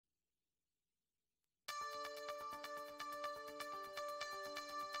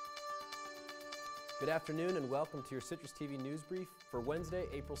Good afternoon and welcome to your Citrus TV News Brief for Wednesday,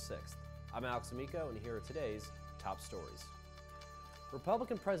 April 6th. I'm Alex Amico and here are today's top stories.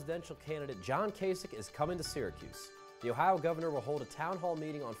 Republican presidential candidate John Kasich is coming to Syracuse. The Ohio governor will hold a town hall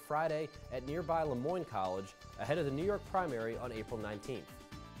meeting on Friday at nearby Lemoyne College ahead of the New York primary on April 19th.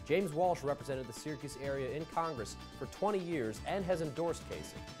 James Walsh represented the Syracuse area in Congress for 20 years and has endorsed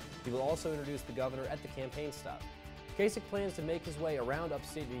Kasich. He will also introduce the governor at the campaign stop. Kasich plans to make his way around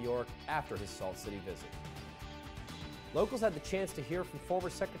upstate New York after his Salt City visit. Locals had the chance to hear from former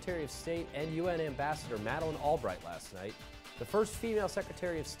Secretary of State and UN Ambassador Madeleine Albright last night. The first female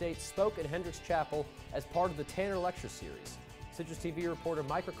Secretary of State spoke at Hendricks Chapel as part of the Tanner Lecture Series. Citrus TV reporter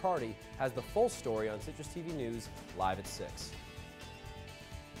Mike Riccardi has the full story on Citrus TV News live at 6.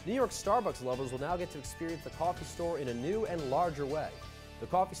 New York Starbucks lovers will now get to experience the coffee store in a new and larger way. The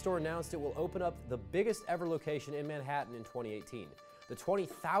coffee store announced it will open up the biggest ever location in Manhattan in 2018. The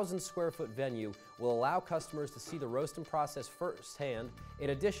 20,000 square foot venue will allow customers to see the roast and process firsthand in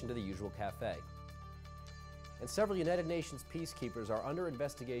addition to the usual cafe. And several United Nations peacekeepers are under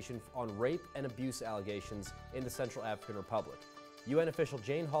investigation on rape and abuse allegations in the Central African Republic. UN official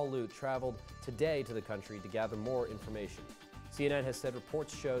Jane Hall-Lute traveled today to the country to gather more information. CNN has said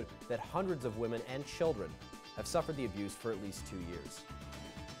reports showed that hundreds of women and children have suffered the abuse for at least 2 years.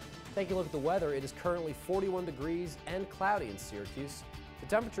 Taking a look at the weather, it is currently 41 degrees and cloudy in Syracuse. The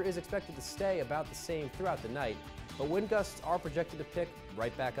temperature is expected to stay about the same throughout the night, but wind gusts are projected to pick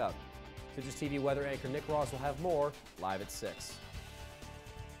right back up. Citrus TV weather anchor Nick Ross will have more live at 6.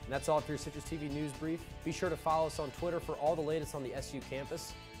 And that's all for your Citrus TV News Brief. Be sure to follow us on Twitter for all the latest on the SU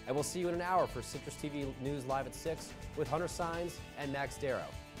campus. And we'll see you in an hour for Citrus TV News live at 6 with Hunter Sines and Max Darrow.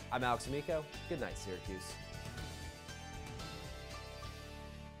 I'm Alex Amico. Good night, Syracuse.